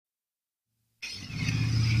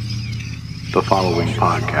The following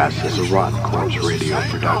podcast is a Rotten Corpse Radio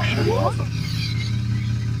production.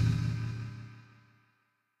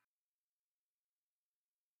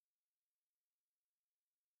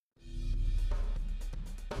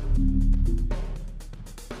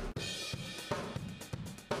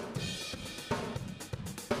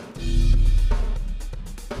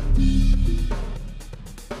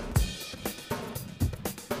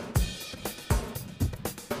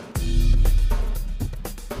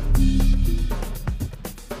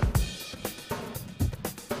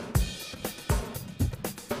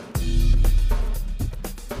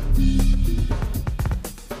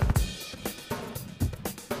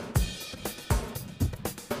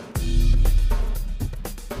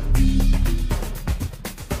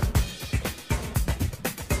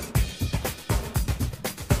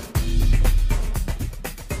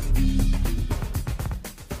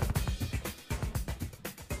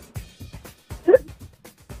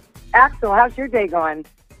 Axel, how's your day going?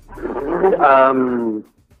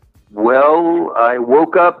 Well, I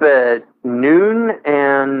woke up at noon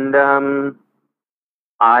and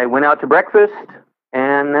I went out to breakfast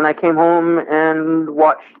and then I came home and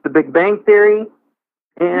watched The Big Bang Theory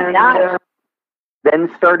and then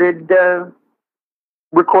started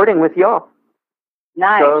recording with y'all.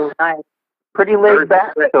 Nice, So, nice. Pretty laid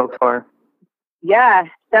back so far. Yeah,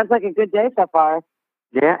 sounds like a good day so far.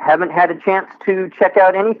 Yeah, haven't had a chance to check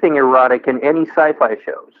out anything erotic in any sci-fi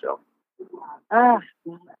show, so.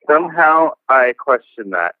 Somehow I question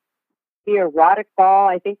that. The erotic ball,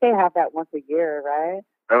 I think they have that once a year, right?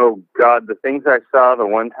 Oh, God, the things I saw the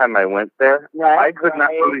one time I went there, Right, I could not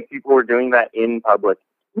believe people were doing that in public.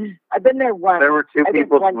 I've been there once. There were two I've been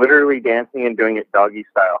people once. literally dancing and doing it doggy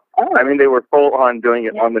style. Oh. I mean, they were full on doing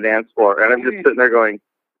it on the dance floor, and I'm just sitting there going,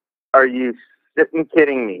 are you sitting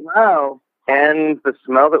kidding me? Whoa. And the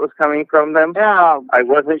smell that was coming from them, No. I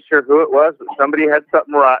wasn't sure who it was, but somebody had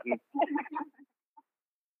something rotten.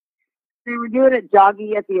 They were doing it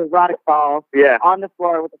joggy at the erotic ball Yeah. on the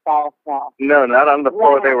floor with the foul smell. No, not on the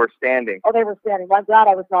floor. Yeah. They were standing. Oh, they were standing. I'm glad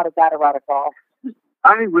I was not at that erotic ball.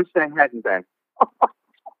 I wish I hadn't been.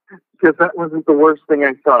 Because that wasn't the worst thing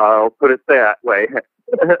I saw. I'll put it that way.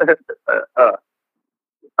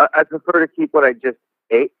 I prefer to keep what I just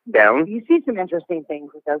ate down. You see some interesting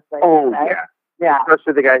things with those places, Oh, right? yeah. Yeah.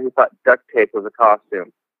 Especially the guy who thought duct tape was a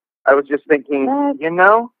costume. I was just thinking, you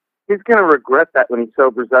know, he's going to regret that when he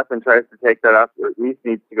sobers up and tries to take that off, or at least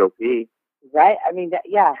needs to go pee. Right? I mean,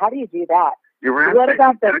 yeah, how do you do that? You were What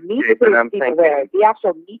about the duct meat tape, suits and I'm people thinking, wear? The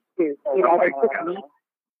actual meat suits. You know, my they put God. meat.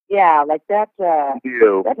 Yeah, like that.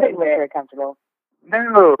 ew. That doesn't look very comfortable.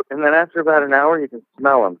 No. And then after about an hour, you can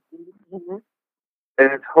smell them. Mm-hmm.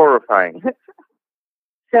 And it's horrifying.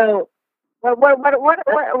 So, what?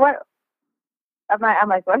 I'm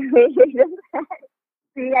like, what are we doing?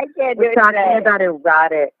 See, I can't do it. We're talking about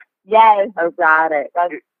erotic. Yes, erotic.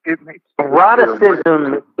 It makes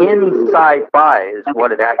Eroticism in sci-fi is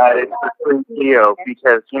what it actually is. It's Theo,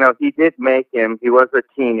 because, you know, he did make him, he was a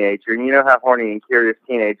teenager, and you know how horny and curious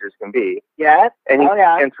teenagers can be. Yes. And,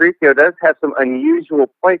 and Tricio does have some unusual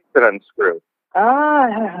plates that unscrew.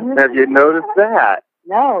 Oh. Have you noticed that?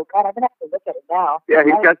 No, God, I'm going to have to look at it now. Yeah,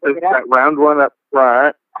 he's got that round one up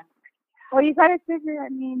front. Well, you got to figure, I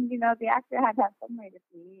mean, you know, the actor had to have some way to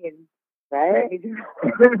see, and, right?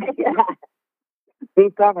 Yeah. See,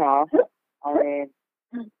 somehow. I mean,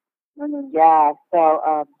 yeah,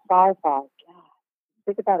 so, sci-fi. God,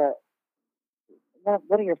 think about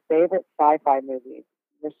what are your favorite sci-fi movies?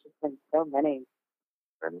 There's just been so many.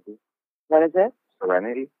 Serenity. What is it?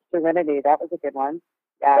 Serenity. Serenity, that was a good one.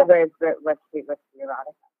 Yeah. So what's the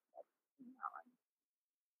erotic?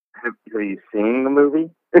 Have you seen the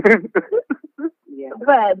movie? Yeah.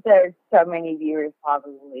 But there's so many viewers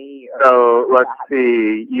probably. So, let's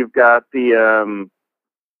see. You've got the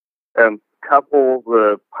couple,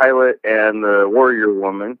 the pilot and the warrior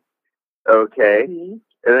woman. Okay. Mm-hmm.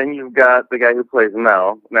 And then you've got the guy who plays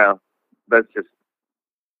Mel. Now, that's just...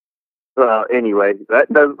 Well, anyway,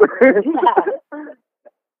 that does...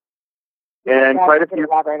 And quite a few...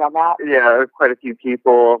 Elaborate on that. Yeah, quite a few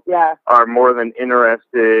people are more than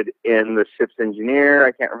interested in the ship's engineer.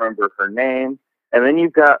 I can't remember her name. And then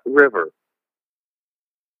you've got River,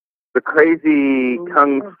 the crazy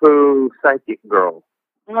kung fu psychic girl.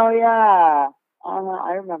 Oh yeah,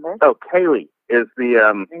 I remember. Oh, Kaylee is the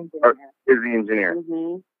engineer.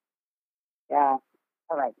 Mm-hmm. Yeah,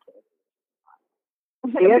 all right.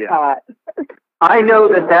 She is hot. I know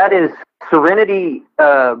that is Serenity.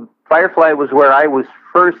 Firefly was where I was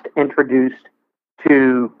first introduced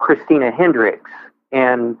to Christina Hendricks,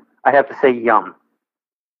 and I have to say yum.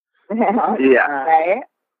 Yeah. Right?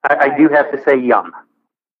 I do have to say yum.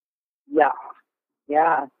 Yeah.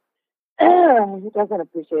 Yeah. Who doesn't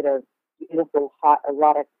appreciate a beautiful, hot,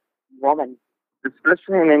 erotic woman?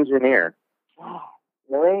 Especially an engineer.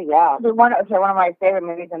 Really? Yeah. One of my favorite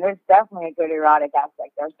movies, and there's definitely a good erotic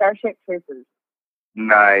aspect there. Starship Troopers.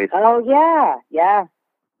 Nice. Oh, yeah. Yeah.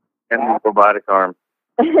 And the robotic arm.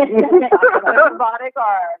 Robotic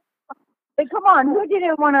arm. But come on, who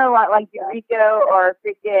didn't want to like Eureka or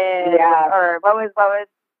freaking or what was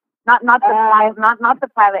not the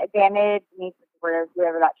pilot, Advantage,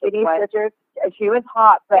 whoever that chick was. She was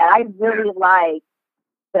hot, but I really liked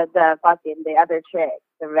the other chick,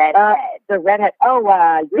 the redhead.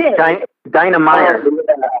 Oh, Dinah Myers.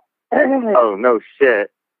 Oh no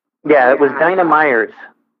shit. Yeah, it was Dinah Myers.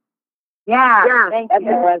 Yeah, thank you.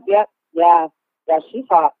 Was. Yep. Yeah, she's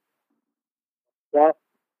hot. Yep.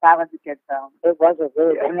 That was a good film. It was a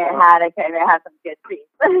really good film. And it had some good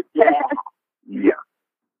scenes. Yeah.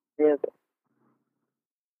 Really.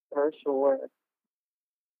 For sure.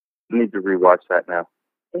 I need to rewatch that now.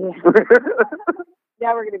 Yeah.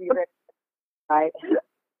 Now we're going to be rich. Right?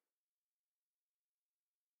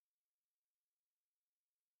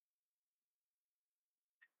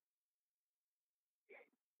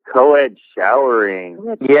 Co-ed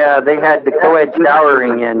showering. Yeah, they had the co-ed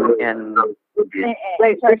showering in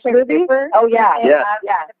Wait, movie? Oh, yeah. Yeah.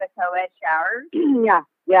 The co-ed showers. Yeah.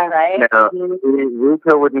 Yeah, right? No,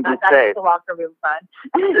 Ruka wouldn't be safe. That's the locker room fun.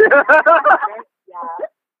 Yeah.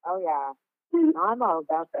 Oh, yeah. I'm all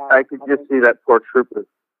about that. I could just see that poor trooper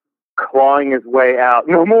clawing his way out.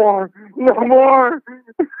 No more! No more!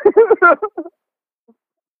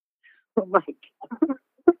 Oh, my God.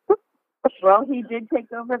 Well, he did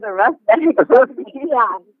take over the rest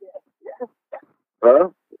Yeah.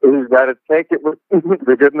 Well, he's got to take it with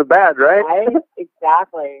the good and the bad, right? Right?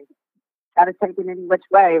 Exactly. Got to take it any which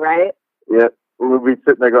way, right? Yeah. We'll be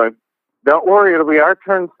sitting there going, don't worry, it'll be our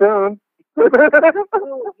turn soon. Oh,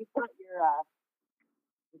 you put your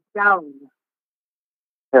stone.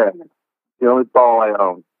 Yeah. The only ball I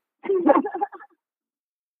own.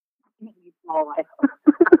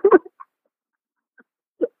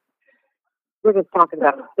 We're just talking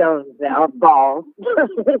about stones now, balls.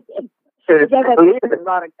 It's That's an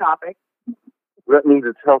erotic topic. That means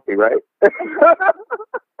it's healthy, right?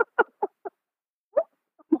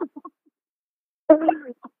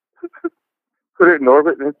 Put it in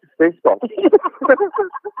orbit and it's a space ball.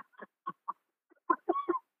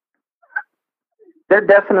 There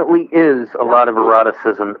definitely is a lot of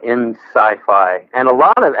eroticism in sci-fi, and a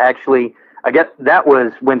lot of actually, I guess that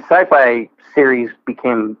was when sci-fi series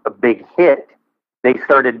became a big hit. They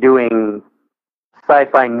started doing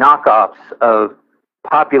sci-fi knockoffs of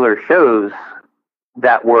popular shows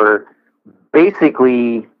that were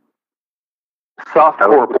basically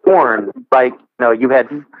softcore porn. Like, you had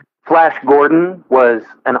Flash Gordon was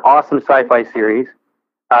an awesome sci-fi series.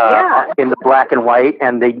 In the black and white,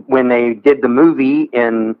 and when they did the movie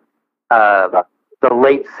in the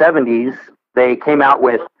late 70s, they came out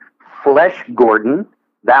with Flesh Gordon.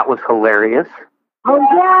 That was hilarious. Oh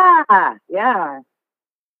yeah.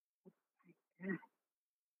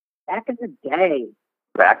 Back in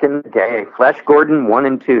the day, Flesh Gordon 1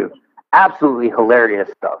 and 2, absolutely hilarious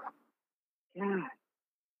stuff. Yeah.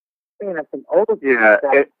 Some old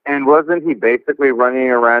stuff. And wasn't he basically running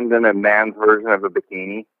around in a man's version of a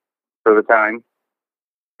bikini for the time?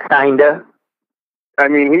 Kinda. I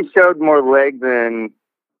mean, he showed more leg than,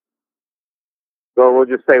 well, we'll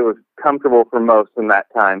just say it was comfortable for most in that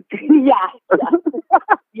time. Yeah.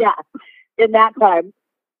 In that time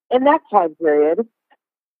period.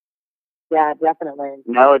 Yeah, definitely.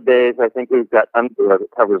 Nowadays, I think we've got underwear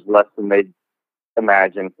that covers less than they'd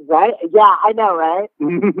imagine. Right? Yeah, I know, right?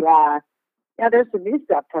 Yeah. Yeah, there's some new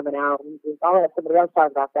stuff coming out. I'll let somebody else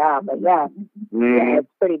talk about that. But yeah, it's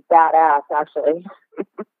pretty badass, actually.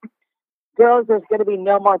 Girls, there's going to be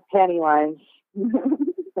no more panty lines. You're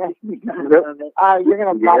going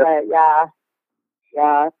to love it.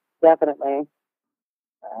 Yeah, definitely.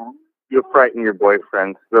 You'll frighten your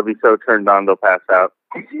boyfriends. They'll be so turned on they'll pass out.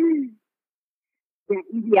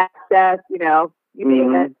 Easy access, you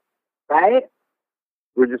name it, right?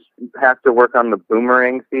 We just have to work on the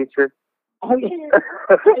boomerang feature. Oh, yeah.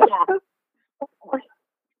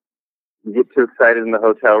 You get too excited in the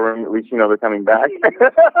hotel room, at least you know they're coming back.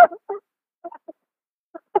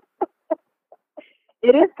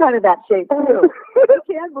 It is kind of that shape, too. You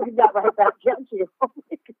can bring that right back, can't you?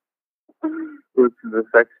 This is a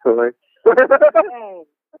sex toy. Hey,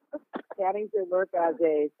 panties will work as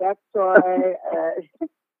a sex toy,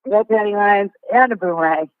 no panty lines, and a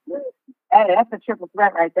boomerang. Hey, that's a triple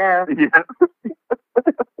threat right there. Yeah.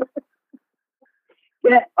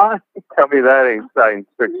 Get on. Tell me that ain't science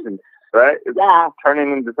fiction. right? It's Yeah.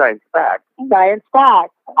 turning into science fact. Science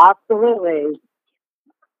fact. Absolutely.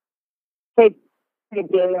 Hey,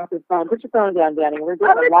 Danny, off your phone. Put your phone down, Danny. We're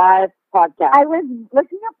doing a live podcast. I was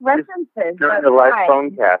looking up references. During the live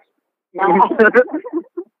phone cast.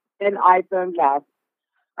 An iPhone cast.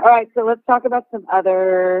 All right, so let's talk about some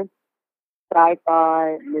other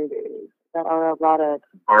sci-fi movies that are a lot of...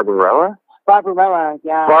 Barbarella? Barbarella,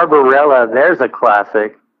 yeah. Barbarella, there's a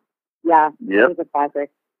classic. Yeah, Yep. it's a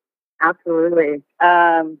classic. Absolutely.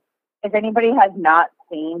 If anybody has not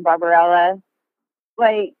seen Barbarella,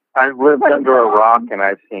 like I've lived under a rock and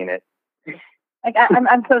I've seen it.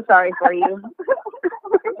 I'm so sorry for you.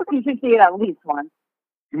 You should see it at least once.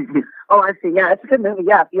 Oh, I see. Yeah, it's a good movie.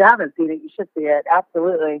 Yeah, if you haven't seen it, you should see it.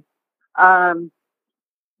 Absolutely.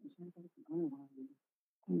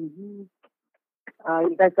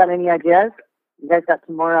 You guys got any ideas? You guys got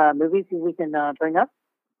some more movies we can bring up?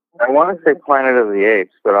 I want to say Planet of the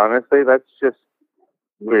Apes, but honestly, that's just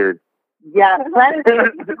weird. Yeah, Planet of the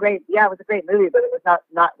Apes was a great. Yeah, it was a great movie, but it was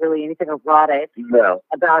not really anything erotic No.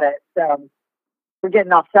 about it. So we're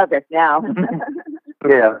getting off subject now.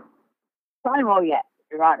 Yeah. Primal, yes.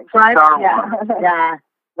 Erotic. Star Yeah. Wars. Yeah.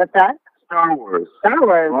 What's that? Star Wars. Star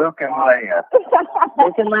Wars. Luke and Leia.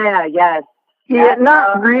 Luke and Leia, yes. Yeah,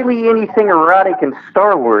 not really anything erotic in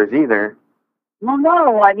Star Wars either. Well,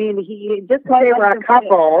 no, I mean, he just they were a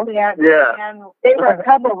couple. Yeah. They were a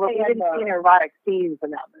couple, but we didn't see any erotic scenes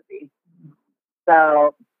in that movie.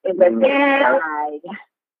 So it was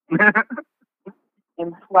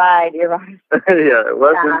Implied erotic. Yeah, it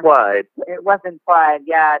was implied. It was implied,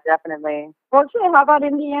 yeah, definitely. Well, shit, how about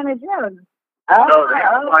Indiana Jones? Oh,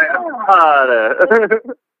 that's why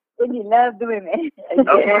And you love the women.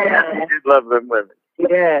 Yeah. I did love them women. He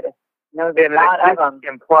did. No, And there's a lot it of them.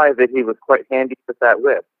 implied that he was quite handy with that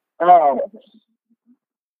whip. Oh.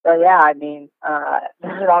 So, yeah, I mean, Is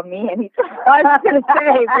it on me anytime? I was going to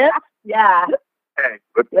say, whips, yeah. Hey,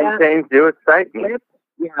 whip Yeah. things do excite me. Whips,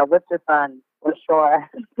 yeah, whips are fun, for sure.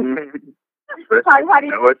 How do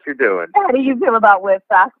you- know what you're doing. How do you feel about whip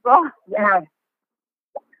basketball? Yeah.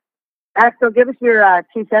 Axel, give us your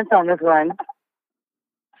 2 cents on this one.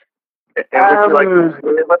 And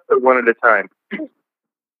let's do one at a time.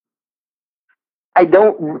 I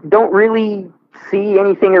don't really see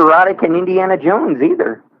anything erotic in Indiana Jones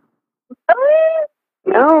either.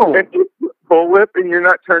 No. Full whip and you're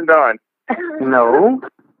not turned on. No.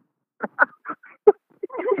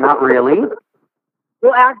 Not really.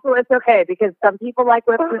 Well, Axel, it's okay because some people like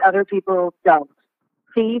whips and other people don't.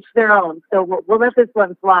 To each their own. So we'll let this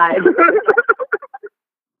one slide.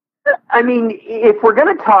 I mean, if we're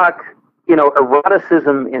going to talk,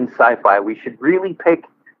 eroticism in sci-fi, we should really pick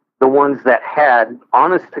the ones that had,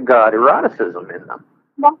 honest to God, eroticism in them.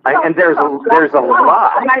 And there's a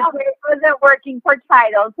lot. My brain wasn't working for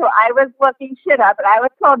titles, so I was looking shit up, and I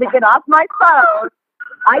was told to get off my phone.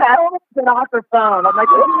 I told her to get off her phone. I'm like,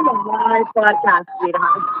 this is a live podcast,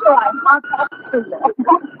 sweetheart. So I hopped up.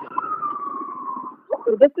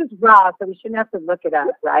 So this is raw, so we shouldn't have to look it up,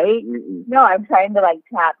 right? No, I'm trying to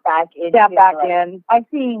tap back in. Tap back in. I've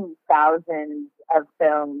seen thousands of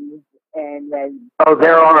films, and then Oh,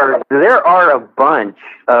 there are a bunch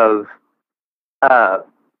of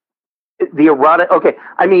the erotic. Okay,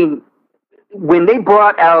 I mean, when they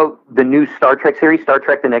brought out the new Star Trek series, Star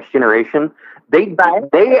Trek: The Next Generation, they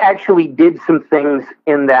actually did some things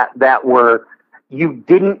in that were you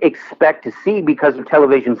didn't expect to see because of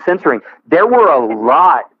television censoring. There were a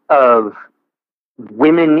lot of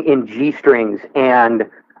women in G-strings and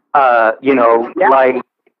under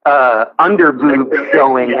boob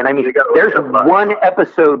showing, and I mean, there's one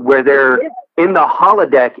episode where they're in the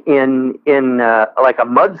holodeck in like a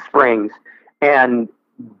mud springs, and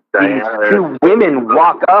these 2 women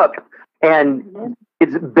walk up, and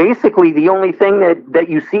it's basically the only thing that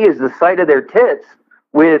you see is the side of their tits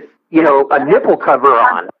with a nipple cover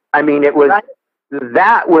on. I mean,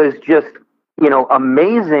 that was just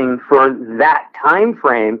amazing for that time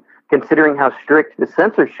frame, considering how strict the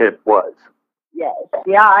censorship was. Yes.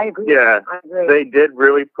 Yeah, I agree. Yeah, I agree. they did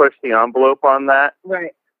really push the envelope on that.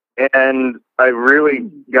 Right. And I really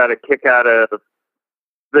got a kick out of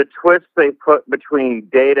the twist they put between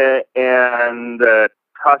Data and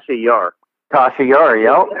Tasha Yar. Tasha Yar,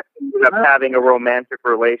 yep. Ended up having a romantic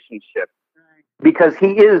relationship. Because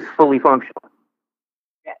he is fully functional.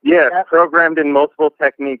 Yes, programmed in multiple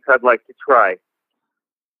techniques I'd like to try.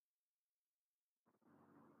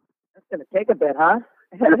 That's going to take a bit, huh?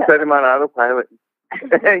 Just set him on autopilot.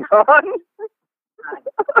 Hang on.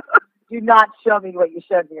 Do not show me what you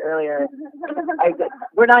showed me earlier.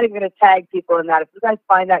 We're not even going to tag people in that. If you guys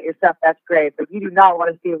find out yourself, that's great. But you do not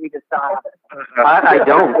want to see what we just saw. I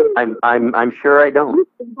don't. I'm sure I don't.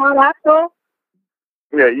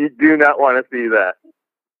 Yeah, you do not want to see that.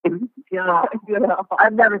 Yeah,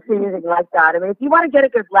 I've never seen anything like that. I mean, if you want to get a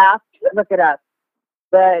good laugh, look it up.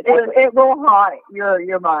 But it will haunt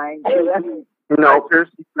your mind. No,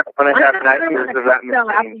 seriously, when I have nightmares of that machine. No,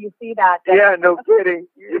 after you see that. Yeah, no kidding.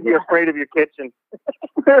 You'd be afraid of your kitchen.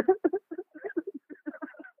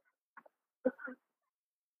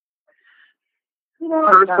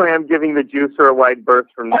 Personally, I'm giving the juicer a wide berth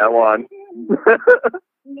from now on.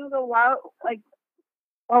 While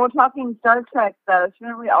we're talking Star Trek, though,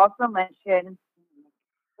 shouldn't we also mention,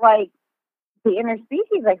 like, the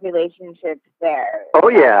interspecies, like, relationships there? Oh,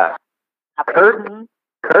 yeah.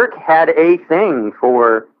 Kirk had a thing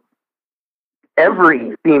for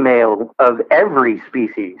every female of every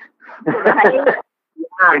species. Right?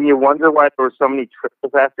 And you wonder why there were so many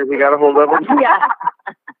triples after he got a hold of them? Yeah.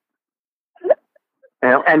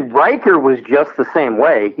 And Riker was just the same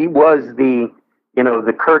way. He was the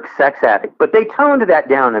Kirk sex addict. But they toned that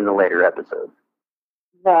down in the later episodes.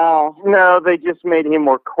 No, they just made him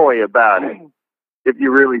more coy about it. If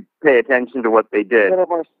you really pay attention to what they did. A little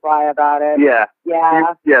more sly about it. Yeah.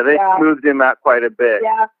 Yeah. Yeah, they smoothed him out quite a bit.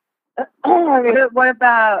 Yeah. What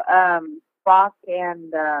about Spock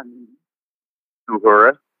and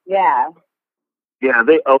Uhura? Yeah. Yeah,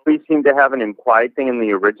 they always seem to have an implied thing in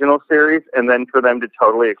the original series, and then for them to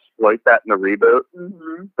totally exploit that in the reboot.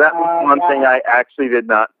 Mm-hmm. That was one thing I actually did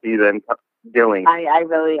not see them doing. I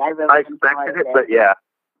really expected it, but yeah,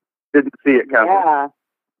 didn't see it coming.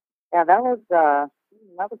 Yeah, that was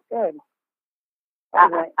good.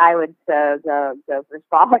 I would go for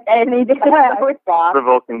Spock any day. With Spock. The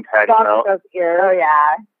Vulcan patty melt. Oh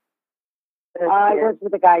yeah. I worked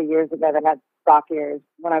with a guy years ago that had Spock ears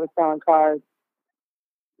when I was selling cars.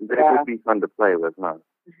 It would be fun to play with, huh?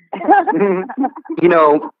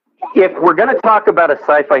 If we're going to talk about a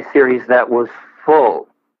sci-fi series that was full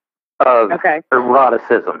of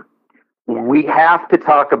eroticism, we have to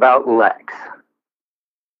talk about Lex.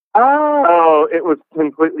 Oh, it was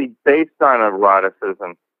completely based on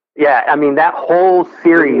eroticism. Yeah, I mean, that whole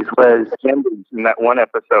series was... In that one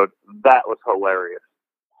episode, that was hilarious.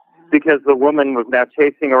 Because the woman was now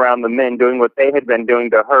chasing around the men, doing what they had been doing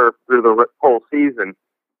to her through the whole season.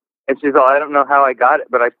 And she's all, I don't know how I got it,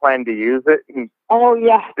 but I plan to use it. And oh,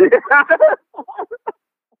 yeah. And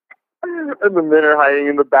the men are hiding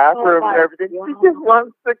in the bathroom and everything. God. She just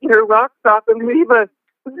wants to get her rocks off and leave us.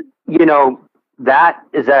 That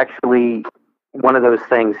is actually one of those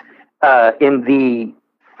things. In the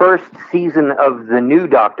first season of the new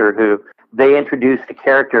Doctor Who, they introduced a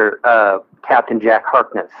character, Captain Jack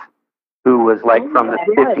Harkness, who was like from the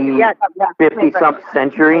 50-something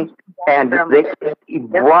century, and he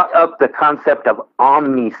brought up the concept of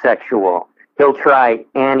omnisexual. He'll try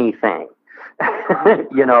anything, and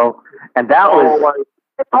that was...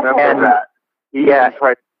 that. He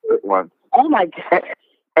tried it once. Oh, my God.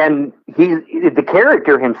 And the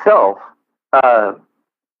character himself,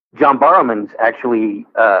 John Barrowman's actually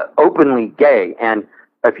openly gay, and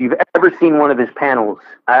if you've ever seen one of his panels,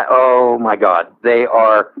 oh my God, they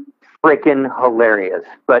are freaking hilarious.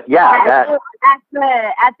 But yeah,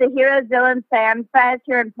 at the Heroes Dylan Fan Fest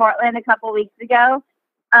here in Portland a couple weeks ago,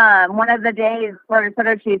 one of the days for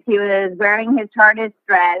photo shoots, he was wearing his TARDIS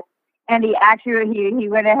dress, and he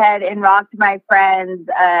went ahead and rocked my friend's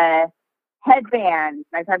headband.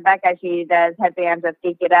 My friend Becca, she does headbands with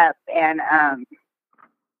Geek It Up, and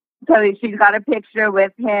so she's got a picture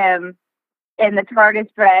with him in the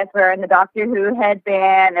TARDIS dress, wearing the Doctor Who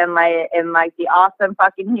headband, and like the awesome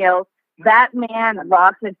fucking heels. That man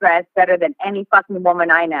rocks a dress better than any fucking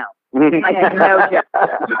woman I know. Like, no joke.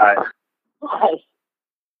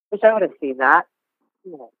 Wish I would have seen that.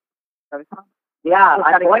 Yeah,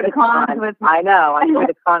 I went to con with. I know. I went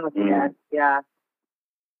to con with you. Yeah.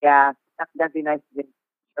 That'd be nice to do.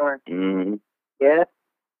 Sure. Mm-hmm. Yeah.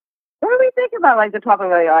 What do we think about like the topic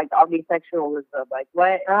of like omnisexualism? Like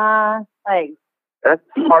what? Like that's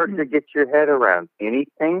hard to get your head around.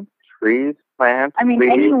 Anything, trees, plants. I mean,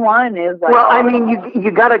 leaves. anyone is like. Well, I mean,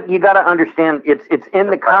 you gotta understand. It's in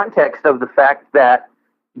the context of the fact that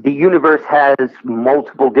the universe has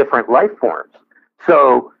multiple different life forms.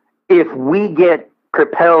 So if we get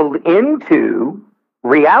propelled into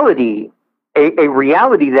reality, a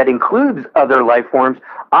reality that includes other life forms,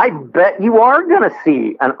 I bet you are going to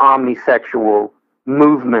see an omnisexual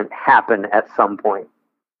movement happen at some point.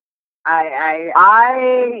 I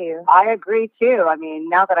agree too. I mean,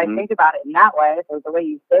 now that I think about it in that way, so the way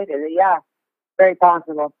you stated it, yeah, very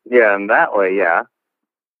possible. Yeah, in that way, yeah.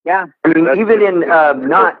 Yeah. I mean, even in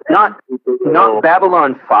not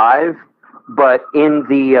Babylon 5, but in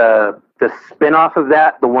the spin-off of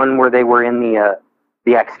that, the one where they were in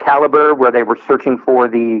the Excalibur, where they were searching for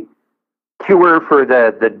the cure for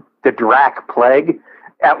the Drac plague.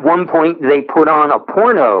 At one point, they put on a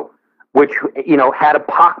porno, which, you know, had a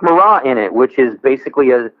Pak Mara in it, which is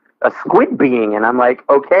basically a squid being. And I'm like,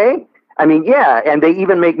 okay. I mean, yeah. And they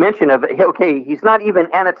even make mention of, okay, he's not even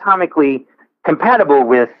anatomically compatible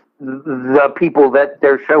with the people that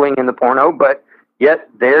they're showing in the porno, but yet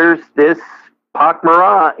there's this Pak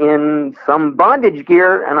Mara in some bondage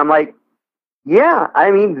gear. And I'm like, yeah,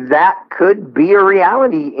 I mean, that could be a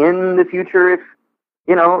reality in the future if,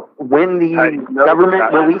 you know, when the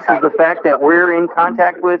government releases the fact that we're in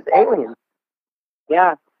contact with aliens.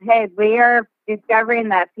 Yeah. Hey, we are discovering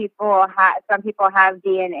that some people have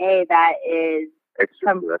DNA that is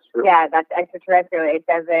extraterrestrial. Yeah, that's extraterrestrial. It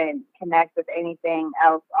doesn't connect with anything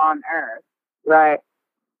else on Earth. Right.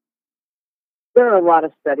 There are a lot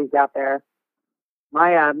of studies out there.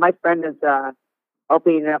 My friend is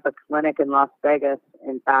opening up a clinic in Las Vegas,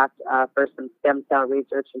 in fact, for some stem cell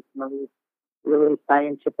research and some of these really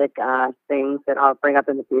scientific things that I'll bring up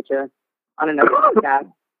in the future. I don't know about that.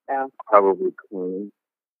 So. Probably cloning.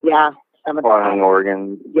 Yeah. Some of cloning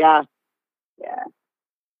organs. Yeah. Yeah.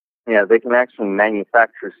 Yeah, they can actually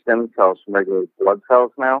manufacture stem cells from regular blood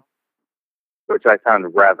cells now, which I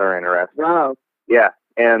found rather interesting. Wow. Yeah,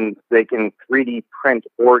 and they can 3D print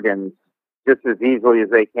organs just as easily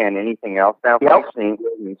as they can anything else now. Yep.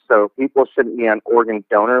 So people shouldn't be on organ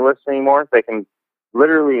donor lists anymore. They can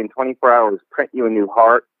literally in 24 hours print you a new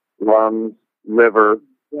heart, lungs, liver.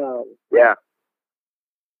 Whoa. Yeah.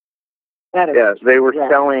 That is they were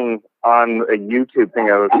selling on a YouTube thing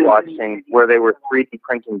I was watching where they were 3D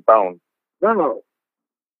printing bone. No.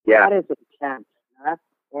 Yeah. That is intense. That's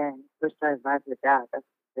first time I've heard that. That's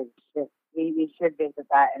big shit. We should visit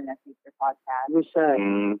that in the future podcast. We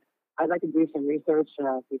should. I'd like to do some research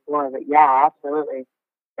before, but yeah, absolutely.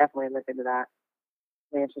 Definitely look into that.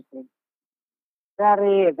 Very interesting.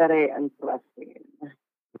 Very, very interesting.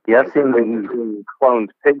 Yes, indeed. Cloned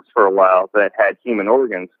pigs for a while that had human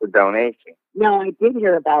organs for donation. No, I did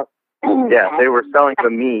hear about. Yeah, they were selling the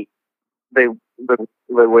meat. They would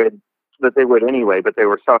anyway, but they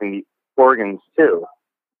were selling the organs too.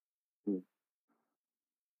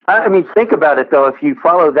 I mean, think about it, though. If you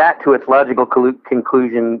follow that to its logical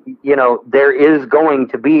conclusion, you know, there is going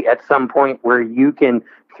to be at some point where you can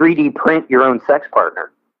 3D print your own sex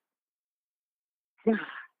partner.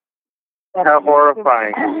 How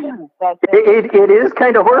horrifying. It is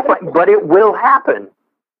kind of horrifying, but it will happen.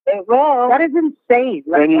 It will. That is insane.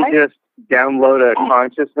 Then you just download a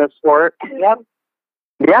consciousness for it? Yep.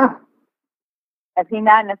 Yeah. I've seen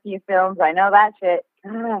that in a few films. I know that shit.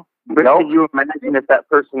 But can you imagine if that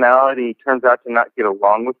personality turns out to not get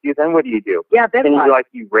along with you, then what do you do? Yeah, then can what? You, like,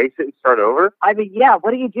 erase it and start over? I mean, yeah,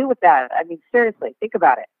 what do you do with that? I mean, seriously, think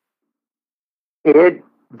about it.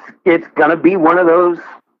 It's going to be one of those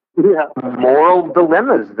moral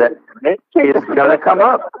dilemmas that is going to come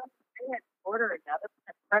up. Order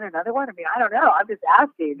another one? I mean, I don't know. I'm just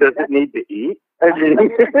asking. Does it need to eat? I mean,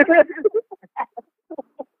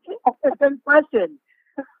 that's a good question.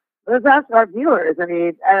 Let's ask our viewers. I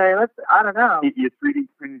mean, I don't know. You 3D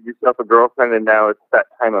printed yourself a girlfriend, and now it's that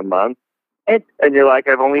time of month. And you're like,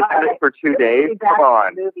 I've only had it for 2 days. Come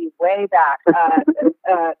on. Movie way back.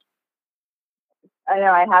 I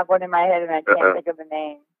know I have one in my head, and I can't think of the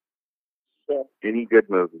name. Shit. Any good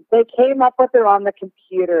movie? They came up with it on the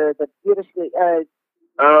computer. The beautifully.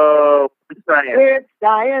 Science. Weird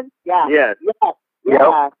Science. Yeah. Yes. Yeah.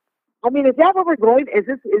 Yeah. Yep. I mean, is that where we're going? Is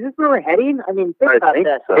this where we're heading? I mean, think about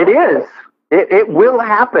this. So. It is. It will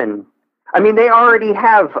happen. I mean, they already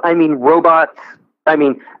have. I mean, robots. I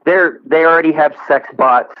mean, they already have sex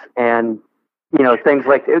bots and things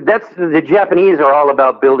like that. That's the Japanese are all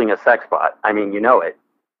about building a sex bot. I mean, you know it.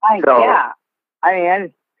 Yeah. I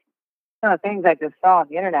mean, some of the things I just saw on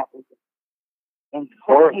the internet was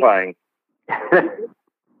horrifying.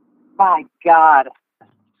 My God.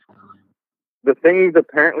 The things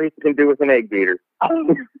apparently you can do with an egg beater.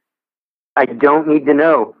 I don't need to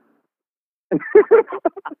know.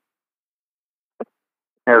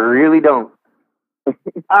 I really don't.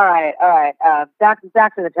 All right. Back to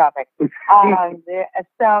the topic.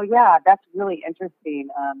 So yeah, that's really interesting.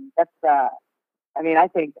 I mean, I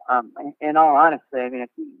think, in all honesty, I mean,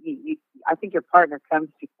 if I think your partner comes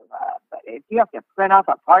to you, but if you have to print off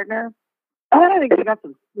a partner, I think you got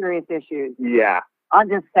some serious issues. Yeah. I'm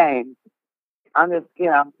just saying. I'm just,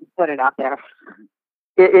 put it out there.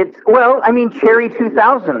 It's well, I mean, Cherry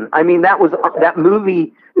 2000. I mean, that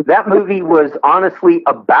movie. That movie was honestly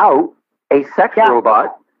about a sex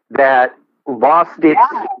robot that lost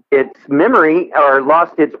its memory or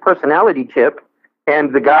lost its personality chip,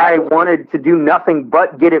 and the guy wanted to do nothing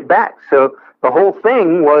but get it back. So the whole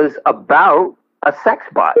thing was about a sex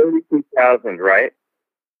bot. 2000, right?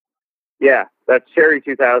 Yeah, that's Cherry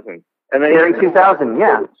 2000. And then Cherry 2000,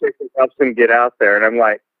 yeah. Chick helps him get out there, and I'm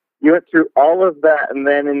like, you went through all of that, and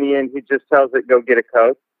then in the end, he just tells it, go get a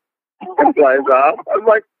Coke, and flies off. I'm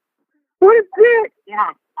like, what a dick!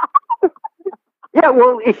 Yeah. Yeah,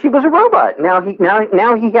 well, she was a robot. Now he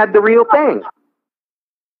had the real thing.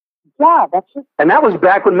 Yeah, that's just. And that was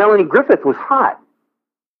back when Melanie Griffith was hot.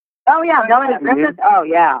 Oh yeah, Melanie Griffith. Oh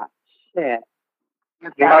yeah. Shit.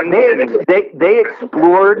 They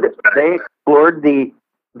explored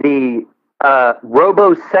the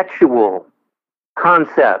robosexual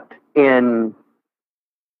concept in,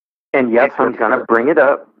 and yes, I'm gonna bring it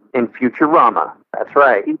up, in Futurama. That's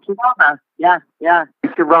right. Futurama. Yeah.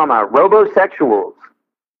 Futurama. Robosexuals.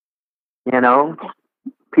 You know,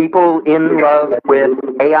 people in love with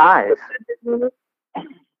AIs.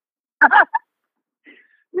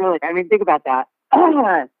 Really, I mean, think about that.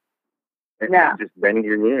 Yeah. Just bending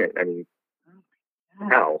your unit. I mean,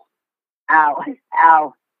 ow.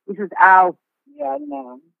 Ow. This is ow. Yeah,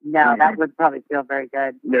 no. No, that would probably feel very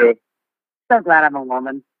good. No. So glad I'm a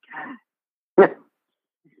woman.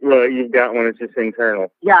 Well, you've got one. It's just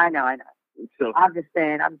internal. Yeah, I know. So, I'm just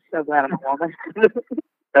saying, I'm so glad I'm a woman.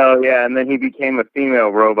 oh, yeah, and then he became a female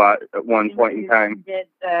robot at one point in time. Did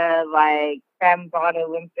the, like, Fembot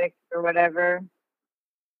Olympics or whatever.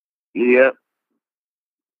 Yep.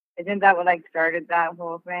 Isn't that what, like, started that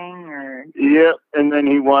whole thing, or? Yep, and then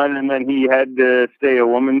he won, and then he had to stay a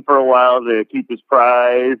woman for a while to keep his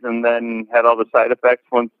prize, and then had all the side effects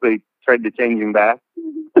once they tried to change him back.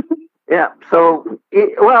 Yeah. So,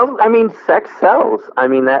 sex sells. I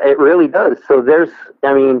mean, that it really does. So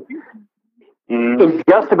in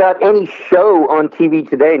just about any show on TV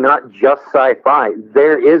today, not just sci-fi,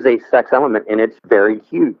 there is a sex element, and it's very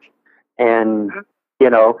huge. And you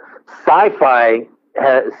know, sex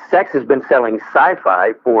has been selling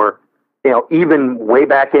sci-fi for, you know, even way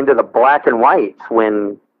back into the black and whites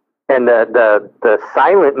and the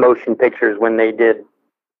silent motion pictures when they did,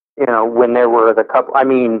 you know, when there were the couple. I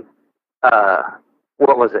mean,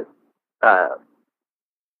 what was it?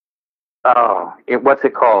 What's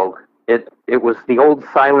it called? It was the old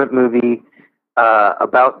silent movie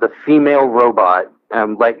about the female robot,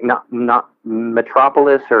 like not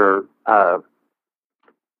Metropolis or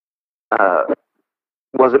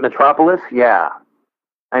was it Metropolis? Yeah.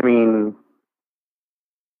 I mean,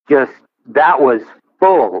 just that was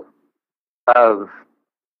full of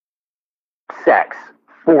sex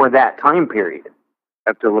for that time period.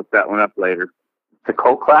 Have to look that one up later. It's a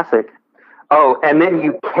cult classic. Oh, and then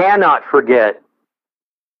you cannot forget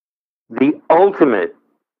the ultimate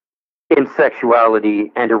in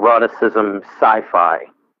sexuality and eroticism sci-fi,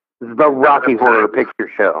 the Rocky Horror Picture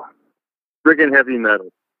Show. Friggin' Heavy Metal.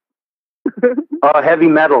 Oh, Heavy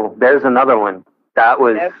Metal. There's another one. That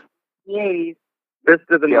was... Yay. Fist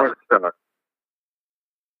of the North Star.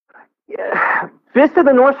 Yeah. Fist of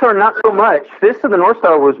the North Star, not so much. Fist of the North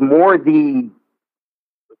Star was more the...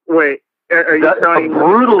 Wait, are you telling...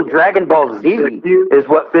 brutal Dragon Ball Z is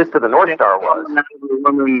what Fist of the North Star was.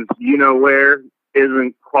 Woman's you-know-where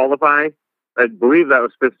isn't qualifying? I believe that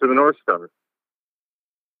was Fist of the North Star.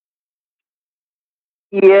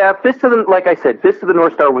 Yeah, like I said, Fist of the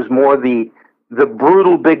North Star was more the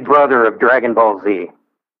brutal big brother of Dragon Ball Z.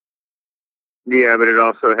 Yeah, but it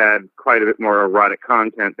also had quite a bit more erotic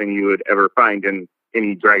content than you would ever find in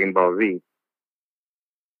any Dragon Ball Z.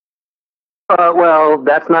 Well,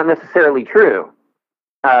 that's not necessarily true.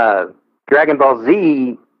 Dragon Ball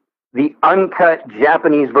Z, the uncut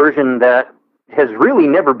Japanese version that has really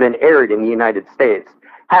never been aired in the United States,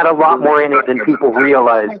 had a lot more in it than people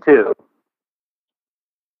realize, too.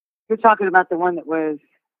 You're talking about the one that was...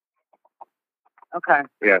 Okay.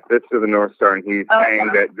 Yeah, Fist of the North Star, and he's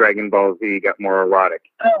saying that Dragon Ball Z got more erotic.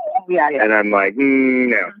 Oh, yeah. And I'm like,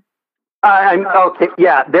 no. Okay,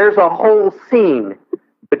 yeah, there's a whole scene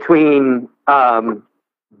between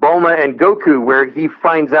Bulma and Goku where he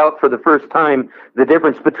finds out for the first time the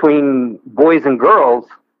difference between boys and girls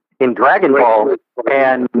in Dragon Ball,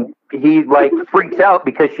 and he, like, freaks out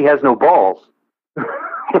because she has no balls.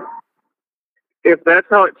 If that's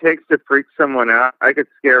how it takes to freak someone out, I could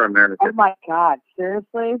scare America. Oh, my God.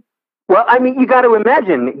 Seriously? Well, I mean, you got to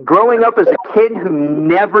imagine, growing up as a kid who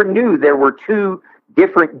never knew there were two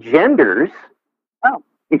different genders,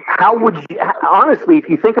 how would you, honestly, if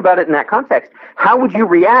you think about it in that context, how would you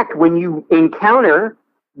react when you encounter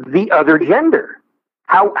the other gender?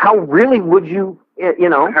 How really would you you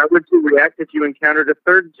know. How would you react if you encountered a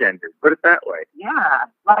third gender? Put it that way. Yeah,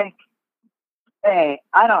 like, hey,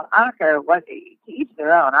 I don't care what, to each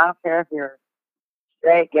their own. I don't care if you're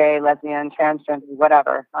straight, gay, lesbian, transgender,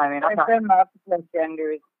 whatever. I mean, I've been multiple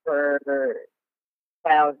genders for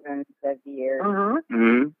thousands of years.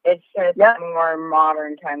 Mm-hmm. It's just more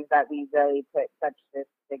modern times that we really put such a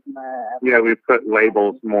stigma. Yeah, we put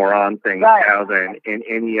labels more on things now than in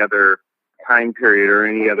any other time period or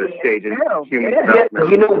any other stage in human development.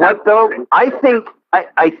 You know what, though? I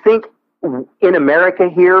think in America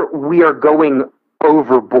here, we are going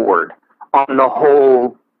overboard on the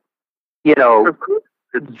whole, you know,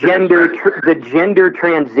 the gender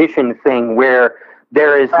transition thing, where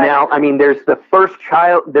there is now, I mean, there's the first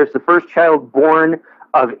child born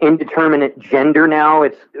of indeterminate gender now.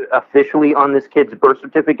 It's officially on this kid's birth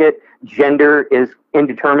certificate. Gender is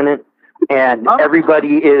indeterminate, and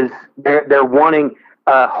everybody is, they're wanting,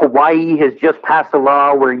 Hawaii has just passed a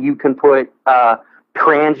law where you can put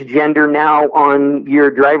transgender now on your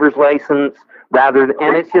driver's license rather than,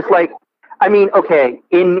 and it's just like, I mean, okay,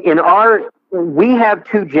 we have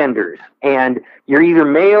two genders, and you're either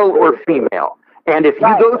male or female. And if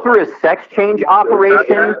you go through a sex change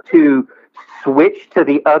operation to switch to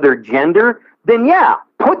the other gender, then yeah,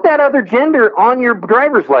 put that other gender on your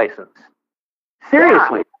driver's license.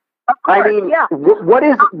 Seriously. Yeah, I mean, what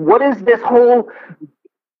is this whole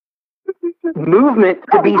movement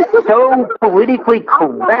to be so politically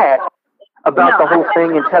correct about the whole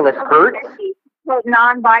thing until it hurts? Put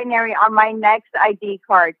non-binary on my next ID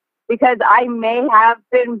card, because I may have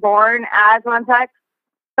been born as one sex,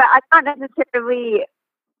 but I'm not necessarily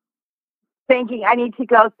thinking I need to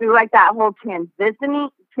go through like that whole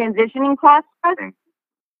transitioning process.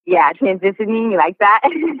 Yeah, transitioning like that.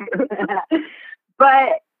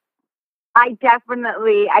 But I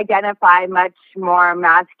definitely identify much more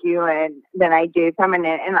masculine than I do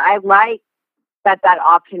feminine, and I like that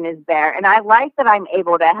option is there, and I like that I'm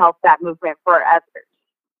able to help that movement for others.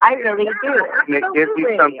 I really do. And it gives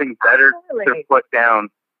you something better to put down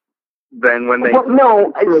than when they. Well,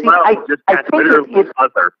 no, I think it's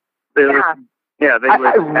other. Yeah,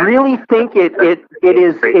 I really think it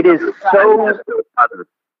is so.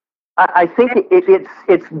 I think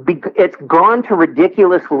it's gone to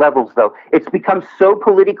ridiculous levels, though. It's become so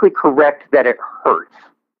politically correct that it hurts,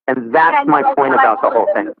 and that's my point about the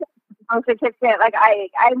whole thing. Certificate, like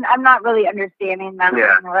I'm not really understanding that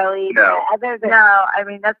really. No. I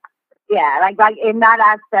mean that's like in that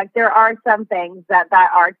aspect, there are some things that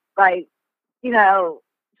are like, you know,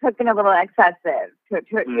 taken a little excessive to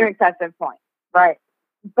your excessive point, right?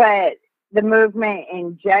 But the movement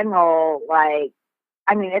in general, like,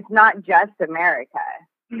 I mean, it's not just America.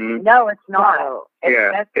 Mm-hmm. No, it's not.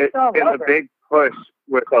 It's a big push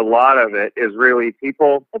with a lot of it is really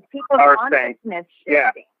people are saying,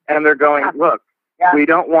 and they're going, look, we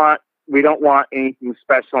don't want anything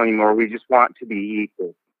special anymore. We just want to be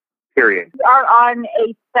equal. Period. We are on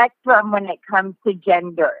a spectrum when it comes to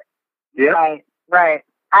gender. Yeah. Right.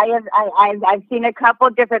 I've seen a couple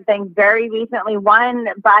different things very recently. One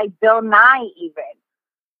by Bill Nye even.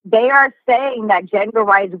 They are saying that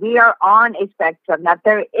gender-wise, we are on a spectrum, that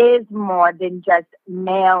there is more than just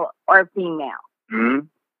male or female. Mm-hmm.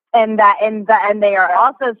 And they are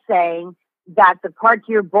also saying that the parts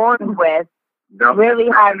you're born with really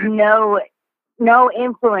have no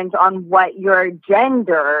influence on what your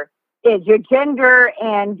gender is. Your gender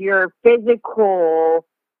and your physical,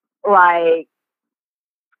 like,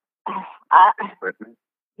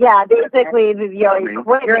 basically, your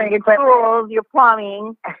equipment, your tools, your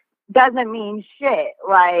plumbing doesn't mean shit.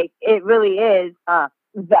 Like, it really is. I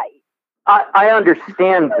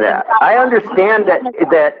understand that. I understand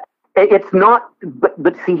that it's not.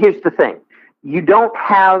 But see, here's the thing: you don't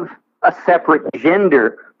have a separate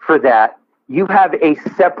gender for that. You have a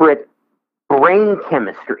separate brain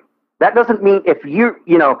chemistry. That doesn't mean if you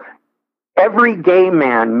know, every gay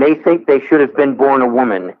man may think they should have been born a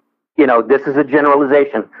woman. You know, this is a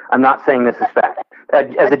generalization. I'm not saying this is fact.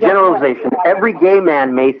 As a generalization, every gay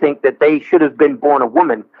man may think that they should have been born a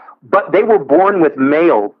woman, but they were born with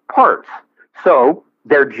male parts. So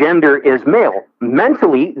their gender is male.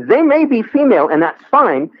 Mentally, they may be female, and that's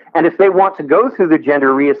fine. And if they want to go through the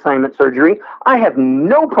gender reassignment surgery, I have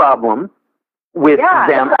no problem with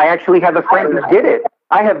them. I actually have a friend who did it.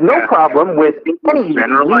 I have no problem with any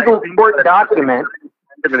legal court document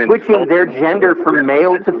switching their gender from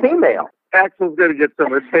male to female. Axel's going to get so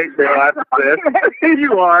much hate mail after this.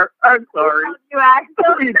 You are. I'm sorry. You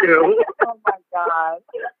Axel? You do. Oh, my God.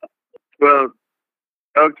 Well,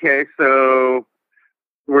 okay, so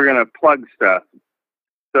we're going to plug stuff.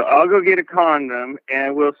 So I'll go get a condom,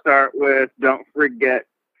 and we'll start with don't forget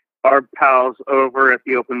our pals over at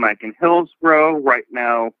the open mic in Hillsborough right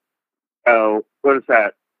now. Oh, what is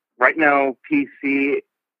that? Right now, PC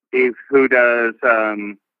is who does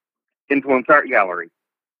Influence Art Gallery.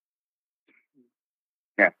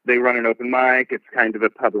 Yeah, they run an open mic. It's kind of a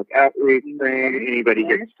public outreach thing. Anybody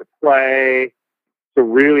gets to play. It's a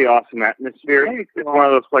really awesome atmosphere. Cool. It's one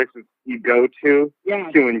of those places you go to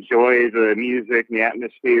enjoy the music and the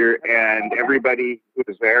atmosphere, and everybody who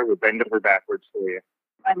is there will bend over backwards for you.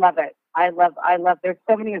 I love it. I love. There's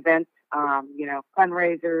so many events.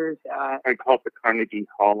 Fundraisers. I call it the Carnegie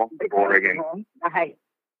Hall of Oregon. Nice.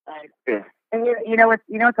 Yeah. And you know what's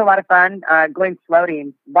a lot of fun? Going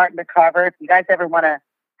floating. Barton McCarver. If you guys ever want to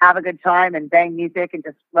have a good time and bang music and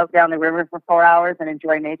just float down the river for 4 hours and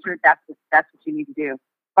enjoy nature, that's what you need to do.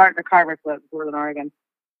 Barton McCarver float in Portland, Oregon.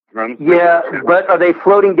 Yeah, but are they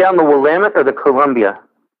floating down the Willamette or the Columbia?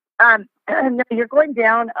 No, you're going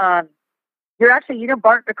down. You're actually,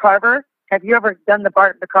 Barton McCarver. Have you ever done the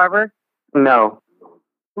Barton McCarver? No.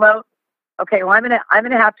 Float. Okay, well, I'm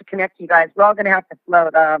gonna have to connect you guys. We're all gonna have to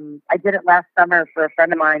float. I did it last summer for a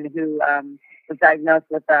friend of mine who was diagnosed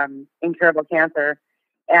with incurable cancer,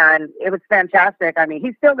 and it was fantastic. I mean,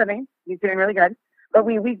 he's still living. He's doing really good. But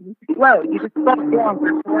we float. You just float down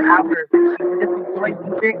for 4 hours. You just enjoy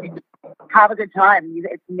music and have a good time.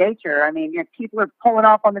 It's nature. I mean, people are pulling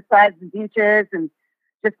off on the sides of the beaches and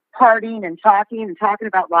just partying and talking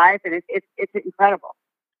about life, and it's incredible.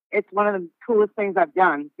 It's one of the coolest things I've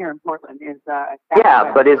done here in Portland.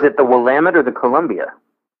 But is it the Willamette or the Columbia?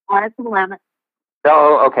 It's the Willamette.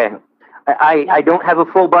 Oh, okay. I don't have a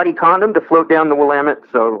full body condom to float down the Willamette,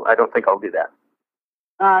 so I don't think I'll do that.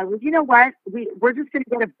 Well, you know what? We're just going to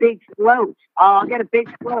get a big float. I'll get a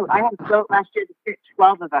big float. I had a float last year to fit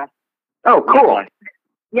 12 of us. Oh, cool.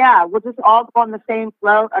 Yeah, we'll just all go on the same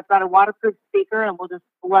float. I've got a waterproof speaker, and we'll just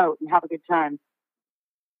float and have a good time.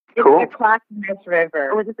 Cool. It's the Clackamas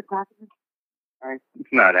River. Or was it the Clackamas? Sorry.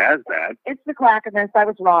 It's not as bad. It's the Clackamas. I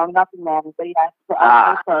was wrong. Nothing wrong. But yeah,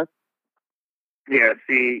 it's close. Yeah,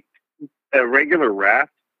 see, a regular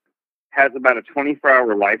raft has about a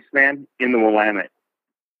 24-hour lifespan in the Willamette.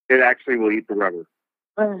 It actually will eat the rubber.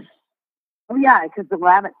 Oh, yeah, because the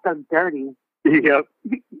Willamette's so dirty. Yep.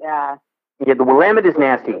 Yeah. Yeah, the Willamette is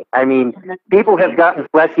nasty. I mean, people have gotten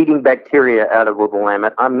flesh-eating bacteria out of the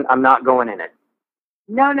Willamette. I'm not going in it.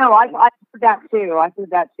 No, I've heard that too.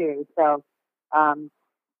 So,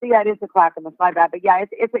 yeah, it is the Clackamas. My bad, but yeah,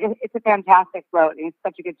 it's a fantastic float. And it's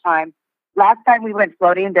such a good time. Last time we went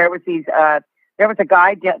floating, there was a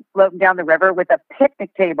guy floating down the river with a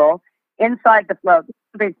picnic table inside the float. This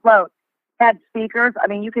is a big float. Had speakers. I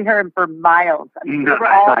mean, you could hear him for miles. I mean, we were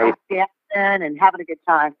all dancing and having a good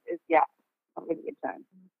time. Having a good time.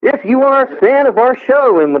 If you are a fan of our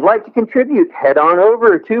show and would like to contribute, head on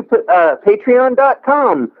over to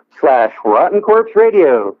patreon.com/Rotten Corpse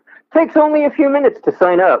Radio. Takes only a few minutes to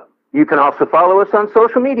sign up. You can also follow us on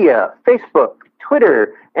social media, Facebook,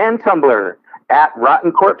 Twitter, and Tumblr at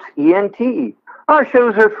Rotten Corpse ENT. Our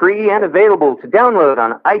shows are free and available to download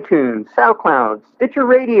on iTunes, SoundCloud, Stitcher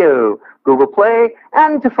Radio, Google Play,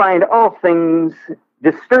 and to find all things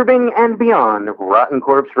disturbing and beyond,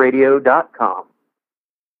 RottenCorpseRadio.com.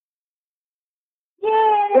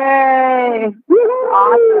 Yay!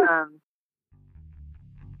 Awesome.